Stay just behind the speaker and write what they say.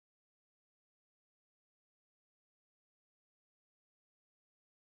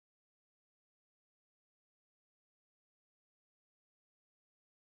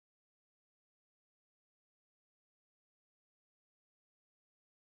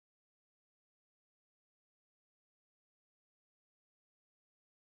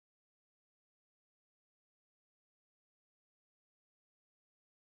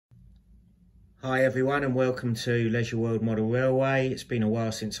Hi everyone and welcome to LeisureWorld Model Railway. It's been a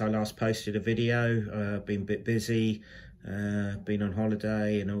while since I last posted a video. I've been a bit busy, been on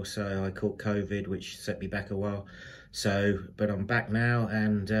holiday, and also I caught COVID, which set me back a while. But I'm back now,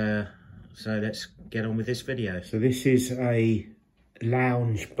 and so let's get on with this video. So this is a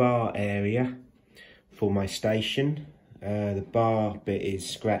lounge bar area for my station. The bar bit is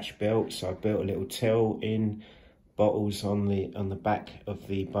scratch built, so I built a little till in, bottles on the back of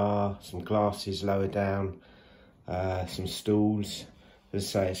the bar, some glasses lower down, some stools,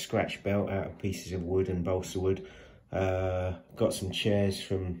 as I say, a scratch built out of pieces of wood and balsa wood. Got some chairs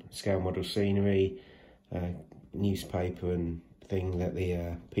from Scale Model Scenery, newspaper and thing that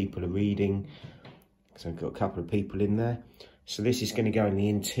the people are reading. So I've got a couple of people in there. So this is going to go in the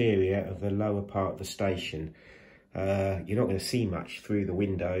interior of the lower part of the station. You're not going to see much through the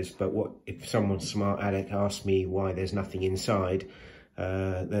windows, but what if someone smart aleck asks me why there's nothing inside,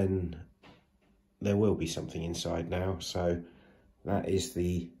 then there will be something inside now. So that is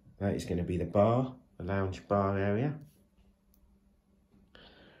going to be the bar, the lounge bar area.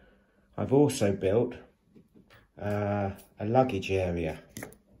 I've also built a luggage area.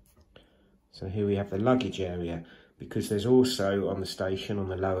 So here we have the luggage area, because there's also on the station, on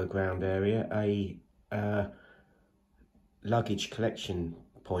the lower ground area, a luggage collection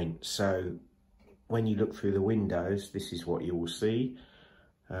point. So when you look through the windows, this is what you will see.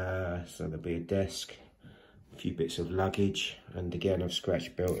 So there'll be a desk, a few bits of luggage, and again I've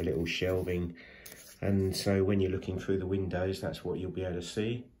scratch built a little shelving, and so when you're looking through the windows, that's what you'll be able to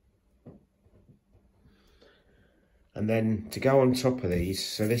see. And then to go on top of these,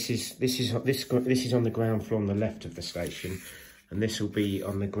 so this is on the ground floor on the left of the station, and this will be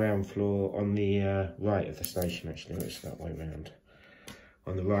on the ground floor on the right of the station. Actually, it's that way round.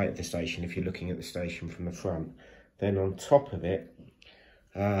 On the right of the station, if you're looking at the station from the front. Then on top of it,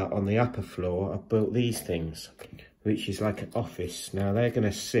 on the upper floor, I've built these things, which is like an office. Now they're going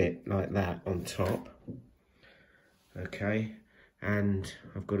to sit like that on top, okay? And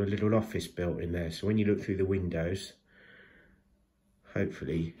I've got a little office built in there. So when you look through the windows,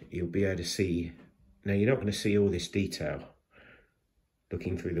 hopefully you'll be able to see. Now you're not going to see all this detail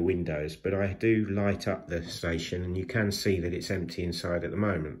looking through the windows, but I do light up the station, and you can see that it's empty inside at the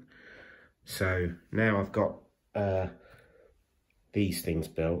moment. So now I've got these things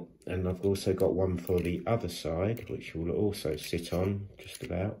built, and I've also got one for the other side, which will also sit on just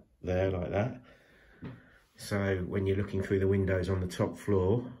about there like that. So when you're looking through the windows on the top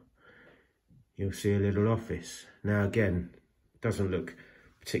floor, you'll see a little office. Now again, it doesn't look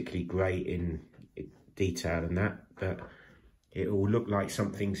particularly great in detail and that, but it will look like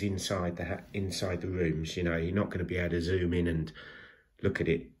something's inside the rooms. You know, you're not going to be able to zoom in and look at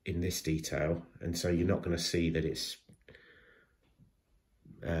it in this detail, and so you're not going to see that it's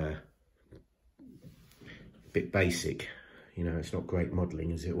a bit basic. You know, it's not great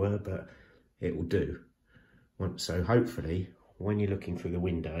modelling, as it were, but it will do. So hopefully, when you're looking through the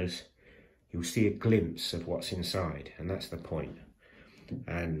windows, you'll see a glimpse of what's inside, and that's the point.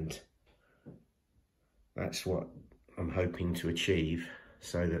 And that's what I'm hoping to achieve,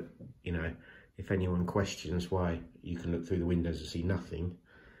 so that, you know, if anyone questions why you can look through the windows and see nothing,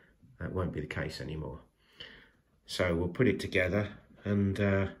 that won't be the case anymore. So we'll put it together, and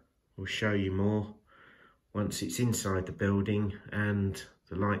we'll show you more once it's inside the building and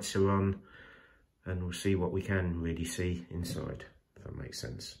the lights are on, and we'll see what we can really see inside, if that makes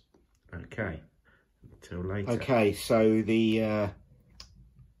sense. Okay, until later. Okay, so the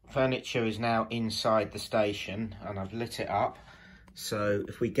furniture is now inside the station, and I've lit it up. So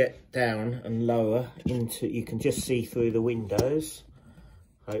if we get down and lower into, you can just see through the windows,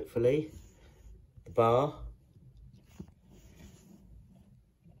 hopefully, the bar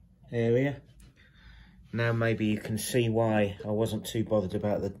area. Now maybe you can see why I wasn't too bothered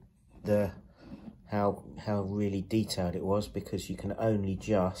about how really detailed it was, because you can only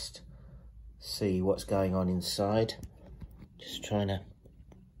just see what's going on inside. Just trying to,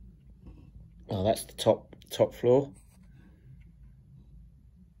 oh, that's the top floor.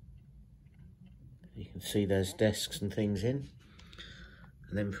 You can see there's desks and things in,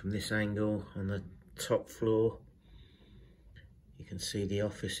 and then from this angle on the top floor, you can see the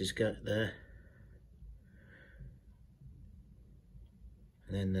office is got there,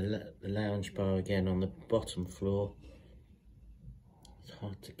 and then the lounge bar again on the bottom floor. It's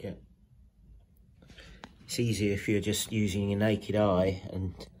hard to get. It's easier if you're just using your naked eye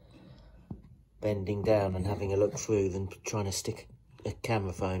and bending down and having a look through than trying to stick a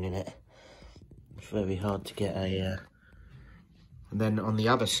camera phone in it. It's very hard to get a... And then on the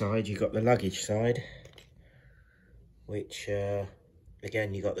other side, you've got the luggage side, which,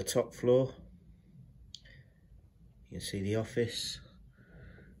 again, you've got the top floor, You can see the office,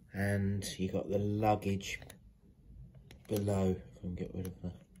 and you got the luggage below. If I can get rid of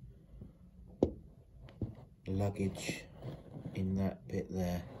the luggage in that bit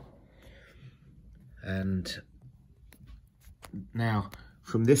there. And now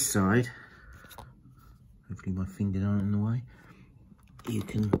from this side, hopefully my finger's not in the way, you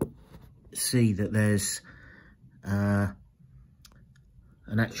can see that there's an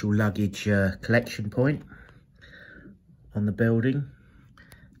actual luggage collection point on the building.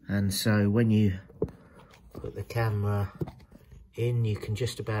 And so when you put the camera in, you can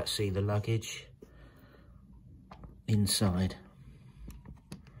just about see the luggage inside.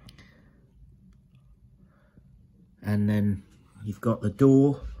 And then you've got the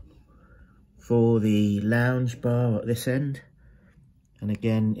door for the lounge bar at this end. And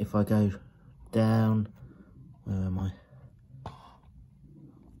again, if I go down, where am I?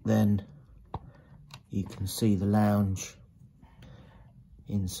 Then you can see the lounge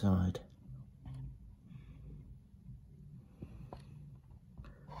inside.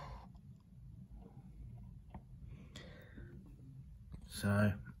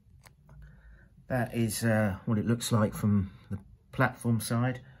 So that is what it looks like from the platform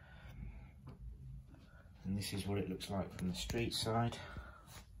side. And this is what it looks like from the street side.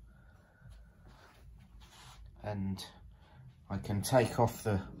 And I can take off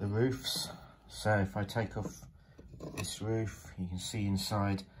the roofs. So if I take off this roof, you can see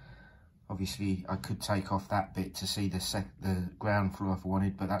inside. Obviously I could take off that bit to see the ground floor if I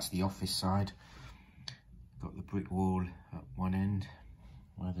wanted, but that's the office side. Got the brick wall at one end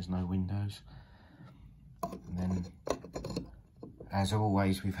where there's no windows. And then, as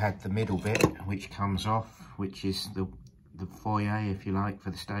always, we've had the middle bit which comes off, which is the foyer, if you like,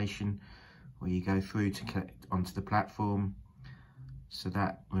 for the station, where you go through to get onto the platform. So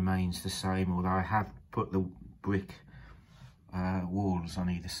that remains the same, although I have put the brick walls on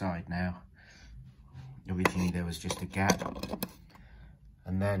either side now. Originally there was just a gap.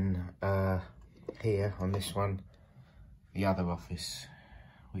 And then here on this one, the other office,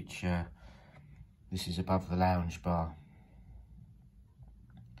 which this is above the lounge bar.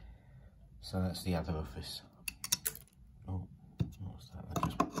 So that's the other office. Oh, what was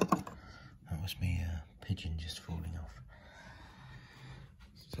that? That was me pigeon just falling off.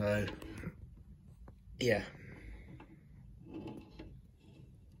 So yeah,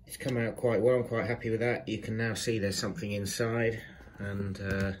 it's come out quite well. I'm quite happy with that. You can now see there's something inside, and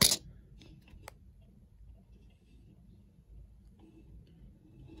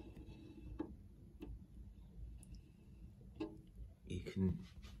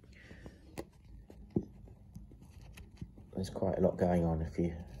there's quite a lot going on if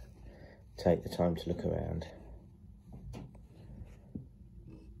you take the time to look around.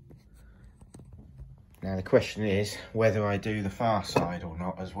 Now the question is whether I do the far side or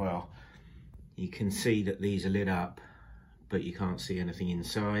not as well. You can see that these are lit up, but you can't see anything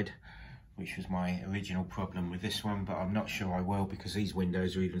inside, which was my original problem with this one, but I'm not sure I will, because these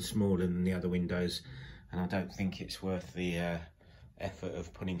windows are even smaller than the other windows, and I don't think it's worth the effort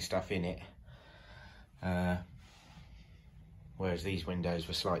of putting stuff in it. Whereas these windows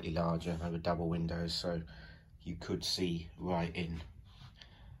were slightly larger, they were double windows, so you could see right in.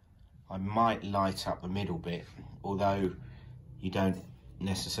 I might light up the middle bit, although you don't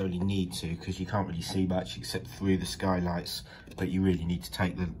necessarily need to, because you can't really see much except through the skylights, but you really need to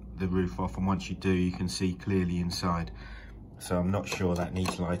take the roof off, and once you do, you can see clearly inside. So I'm not sure that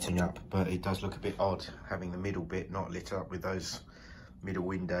needs lighting up, but it does look a bit odd having the middle bit not lit up with those middle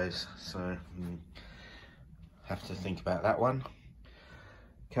windows, so have to think about that one.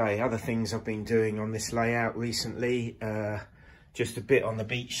 Okay, other things I've been doing on this layout recently, just a bit on the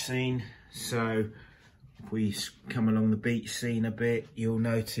beach scene. So if we come along the beach scene a bit, you'll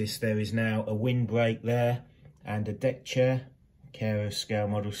notice there is now a windbreak there and a deck chair, care of Scale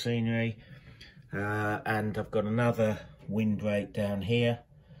Model Scenery, and I've got another windbreak down here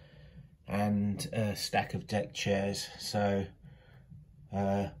and a stack of deck chairs. So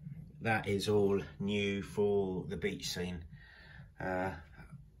that is all new for the beach scene.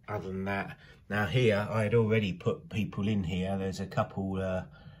 Other than that, now here I had already put people in here. There's a couple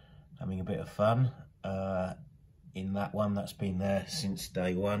having a bit of fun in that one that's been there since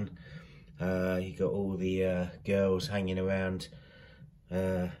day one. You got all the girls hanging around,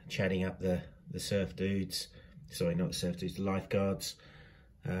 chatting up the surf dudes. Sorry, not the surf dudes, the lifeguards.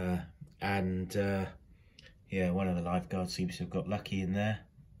 And yeah, one of the lifeguards seems to have got lucky in there.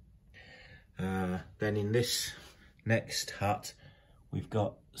 Then in this next hut, we've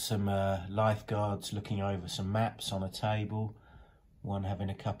got some lifeguards looking over some maps on a table, one having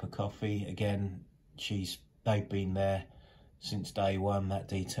a cup of coffee. Again, she's they've been there since day one, that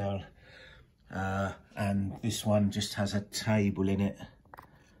detail. And this one just has a table in it,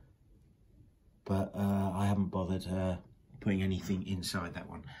 but I haven't bothered putting anything inside that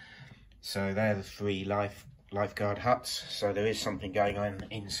one. So they're the 3 lifeguard huts, so there is something going on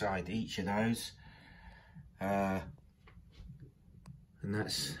inside each of those. And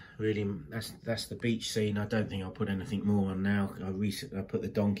that's really, that's the beach scene. I don't think I'll put anything more on now. I put the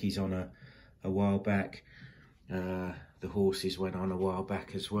donkeys on a while back. The horses went on a while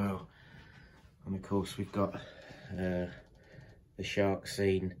back as well. And of course we've got the shark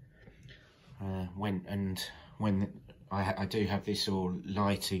scene. When I do have this all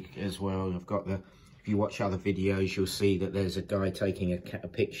lighted as well. I've got if you watch other videos, you'll see that there's a guy taking a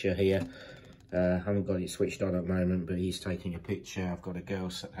picture here. I haven't got it switched on at the moment, but he's taking a picture. I've got a girl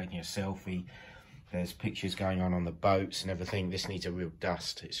taking a selfie. There's pictures going on the boats and everything. This needs a real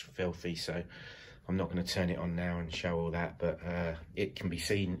dust. It's filthy, so I'm not going to turn it on now and show all that, but it can be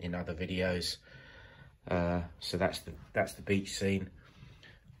seen in other videos. So that's the beach scene.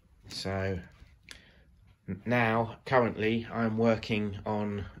 So now, currently, I'm working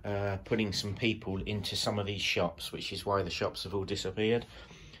on putting some people into some of these shops, which is why the shops have all disappeared.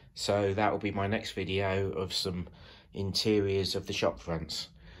 So that will be my next video of some interiors of the shop fronts.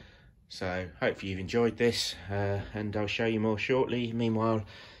 So hopefully you've enjoyed this, and I'll show you more shortly. Meanwhile,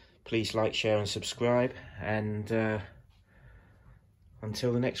 please like, share and subscribe, and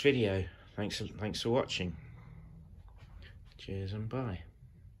until the next video, thanks for watching. Cheers and bye.